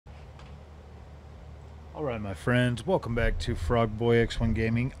Alright my friends, welcome back to Frogboy X1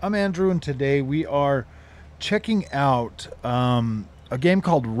 Gaming. I'm Andrew and today we are checking out a game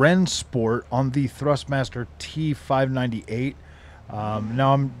called Rennsport on the Thrustmaster T598.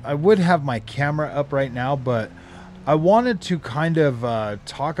 I would have my camera up right now, but I wanted to kind of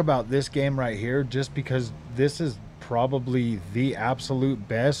talk about this game right here just because this is probably the absolute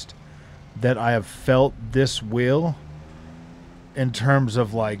best that I have felt this wheel in terms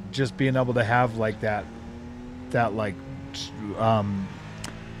of like just being able to have like that like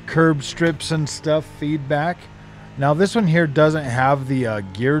curb strips and stuff feedback. Now this one here doesn't have the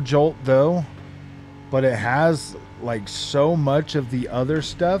gear jolt though, but it has like so much of the other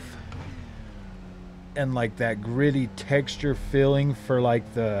stuff and like that gritty texture feeling for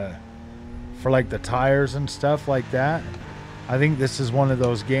like the tires and stuff like that. I think this is one of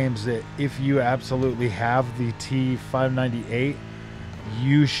those games that if you absolutely have the T598,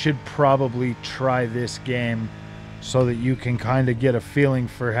 you should probably try this game so that you can kind of get a feeling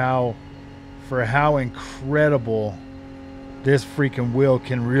for how incredible this freaking wheel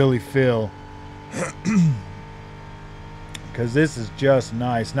can really feel. Because this is just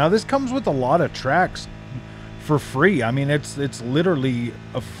nice. Now this comes with a lot of tracks for free. I mean, it's literally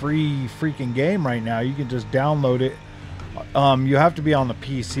a free freaking game right now. You can just download it. You have to be on the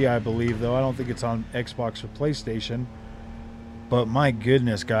PC, I believe, though. I don't think it's on Xbox or PlayStation. But my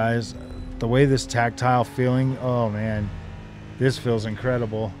goodness, guys, the way this tactile feeling, oh man, this feels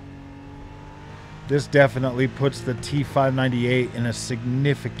incredible. This definitely puts the T598 in a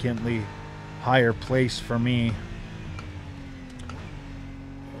significantly higher place for me.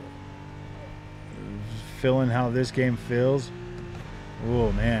 Feeling how this game feels.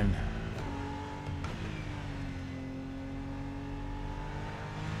 Oh man.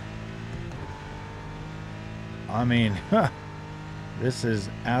 I mean, this is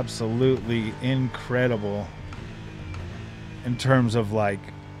absolutely incredible in terms of like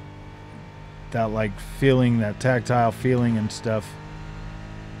that like feeling, that tactile feeling and stuff.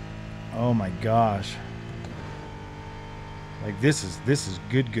 Oh my gosh. Like this is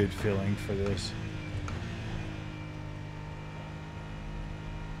good feeling for this.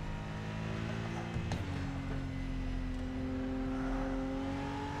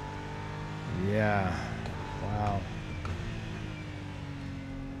 Yeah. Wow.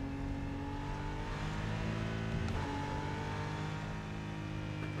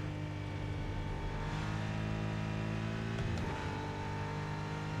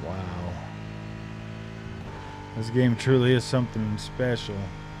 Wow. This game truly is something special.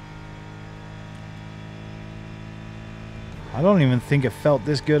 I don't even think it felt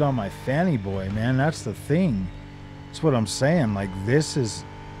this good on my Fanny Boy, man. That's the thing. That's what I'm saying. Like, this is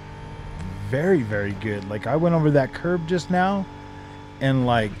very, very good. Like, I went over that curb just now and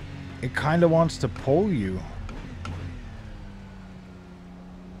like it kind of wants to pull you.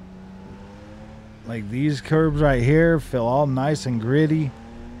 Like these curbs right here feel all nice and gritty.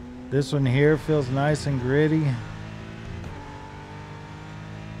 This one here feels nice and gritty.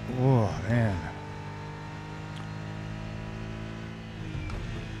 Oh man.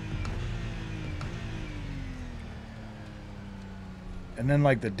 And then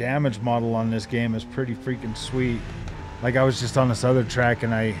like the damage model on this game is pretty freaking sweet. Like I was just on this other track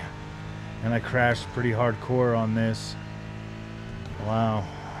and I crashed pretty hardcore on this. Wow.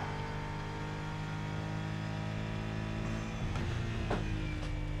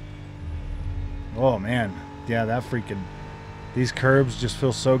 Oh man. Yeah, that freaking, these curbs just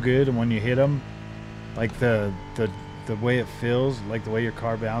feel so good, and when you hit them, like the way it feels, like the way your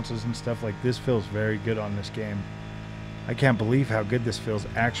car bounces and stuff, like this feels very good on this game. I can't believe how good this feels,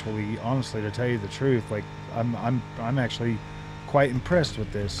 actually, honestly, to tell you the truth. Like, I'm actually quite impressed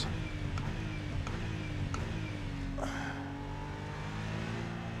with this.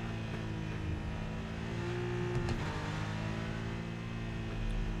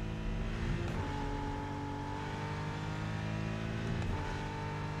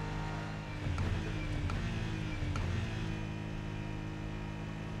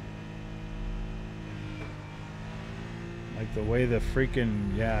 Like the way the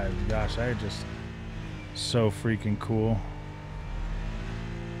freaking, yeah, gosh, I just, so freaking cool.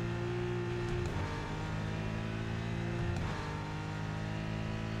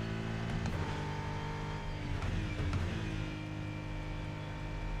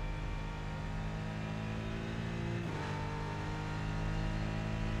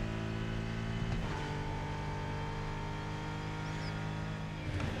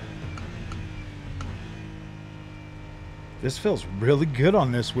 This feels really good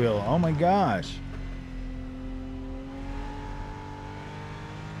on this wheel. Oh my gosh.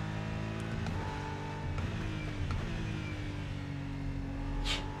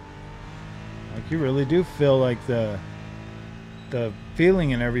 You really do feel like the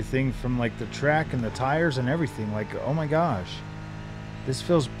feeling and everything from like the track and the tires and everything. Like, oh my gosh, this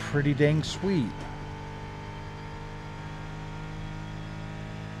feels pretty dang sweet.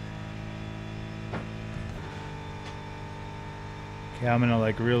 Okay, I'm gonna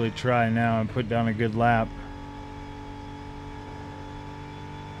like really try now and put down a good lap.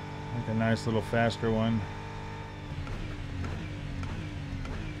 Like a nice little faster one.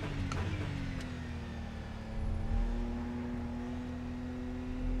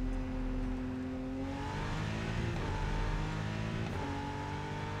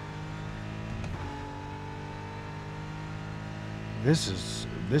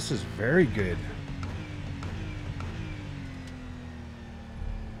 This is very good.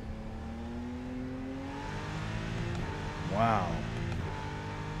 Wow.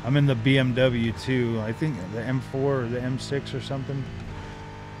 I'm in the BMW too. I think the M4 or the M6 or something.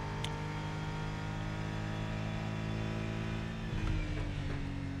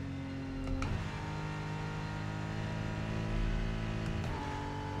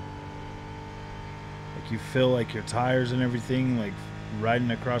 You feel like your tires and everything like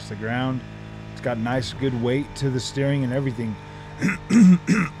riding across the ground. It's got nice good weight to the steering and everything.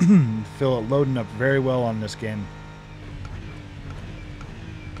 Feel it loading up very well on this game.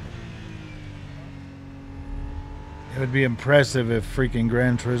 It would be impressive if freaking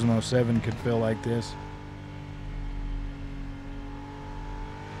Gran Turismo 7 could feel like this.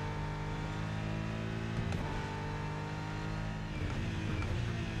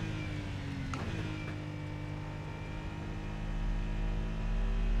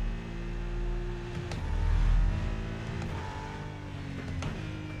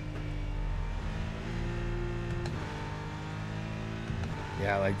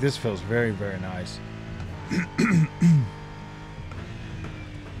 Yeah, like this feels very, very nice.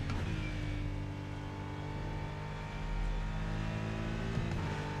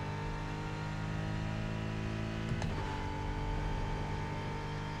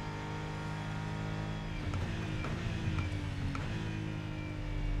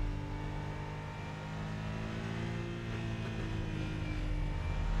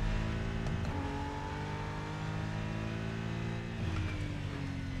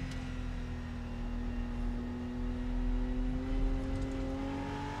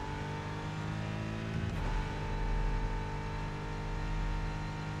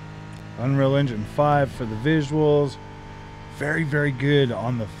 Unreal Engine 5 for the visuals. Very, very good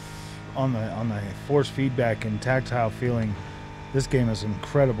on the force feedback and tactile feeling. This game is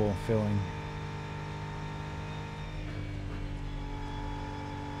incredible feeling.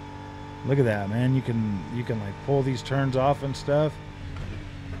 Look at that, man. You can like pull these turns off and stuff.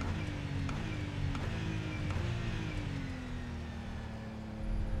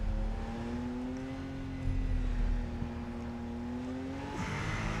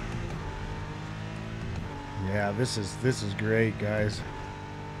 Yeah, this is great, guys.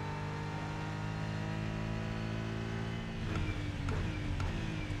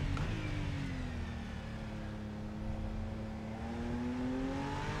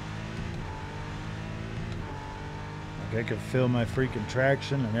 Like I can feel my freaking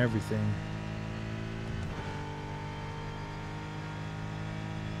traction and everything.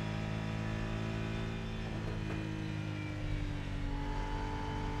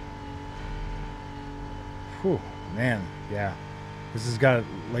 Whew, man, yeah. This has got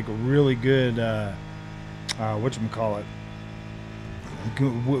like a really good, whatchamacallit,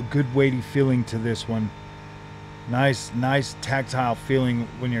 good weighty feeling to this one. Nice tactile feeling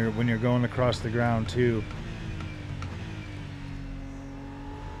when you're going across the ground too.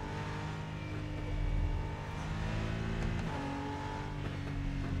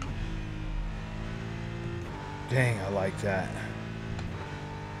 Dang, I like that.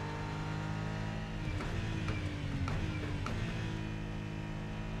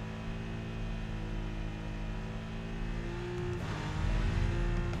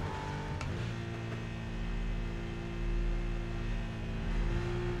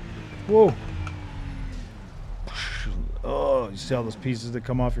 Whoa. Oh, you see all those pieces that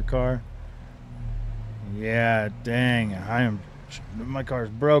come off your car? Yeah, dang. My car's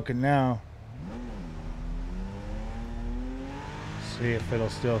broken now. See if it'll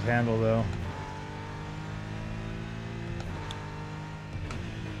still handle though.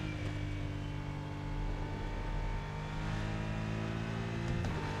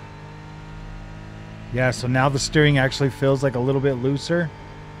 Yeah, so now the steering actually feels like a little bit looser.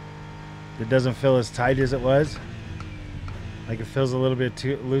 It doesn't feel as tight as it was. Like it feels a little bit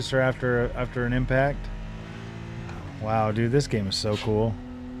too looser after an impact. Wow, dude, this game is so cool.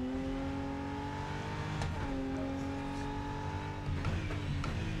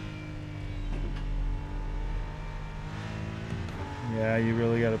 Yeah, you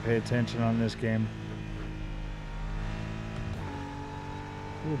really got to pay attention on this game.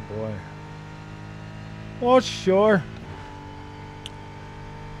 Oh boy. Oh sure.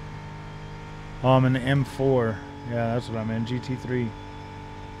 Oh, I'm in the M4. Yeah, that's what I'm in. GT3.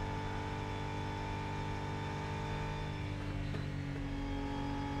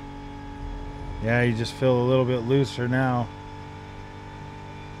 Yeah, you just feel a little bit looser now.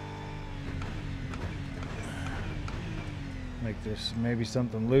 Like there's maybe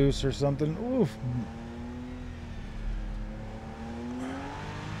something loose or something. Oof.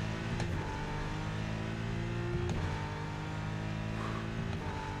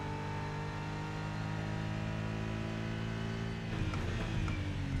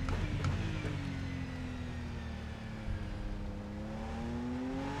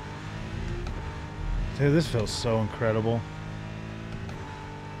 Dude, this feels so incredible.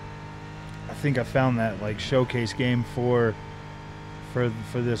 I think I found that like showcase game for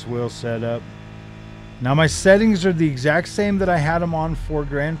this wheel setup. Now my settings are the exact same that I had them on for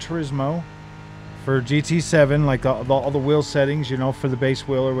Gran Turismo, for GT7, like all the wheel settings, you know, for the base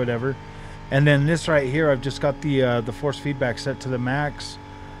wheel or whatever. And then this right here, I've just got the force feedback set to the max.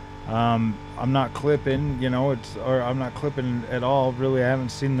 I'm not clipping, you know, I'm not clipping at all. Really, I haven't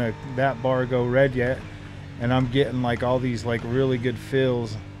seen that bar go red yet, and I'm getting like all these like really good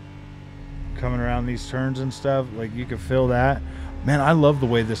feels coming around these turns and stuff. Like you can feel that. Man, I love the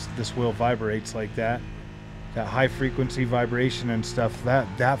way this wheel vibrates like that. That high frequency vibration and stuff.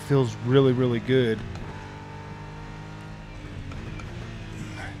 That feels really, really good.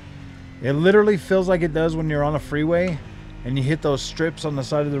 It literally feels like it does when you're on a freeway and you hit those strips on the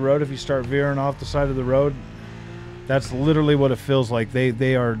side of the road. If you start veering off the side of the road, that's literally what it feels like.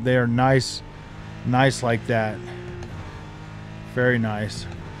 They are nice like that. Very nice.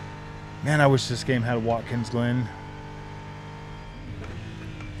 Man, I wish this game had Watkins Glen.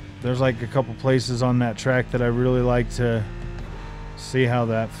 There's like a couple places on that track that I really like to see how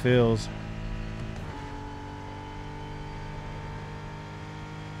that feels.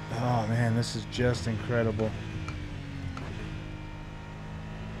 Oh man, this is just incredible.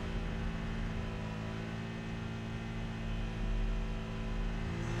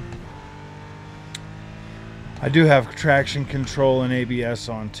 I do have traction control and ABS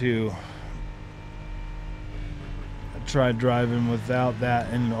on too. I tried driving without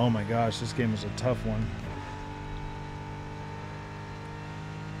that, and oh my gosh, this game is a tough one.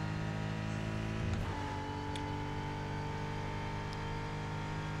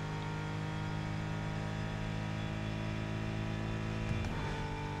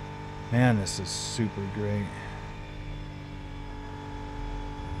 Man, this is super great.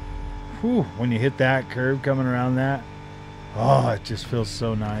 Whew, when you hit that curve coming around that, oh, it just feels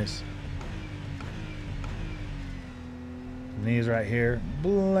so nice. And these right here,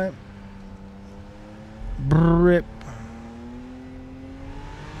 blip, brip.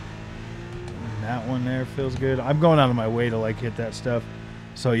 And that one there feels good. I'm going out of my way to like hit that stuff.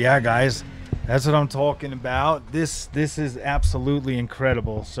 So yeah, guys, that's what I'm talking about. This is absolutely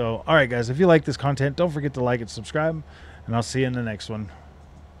incredible. So, all right, guys, if you like this content, don't forget to like and subscribe, and I'll see you in the next one.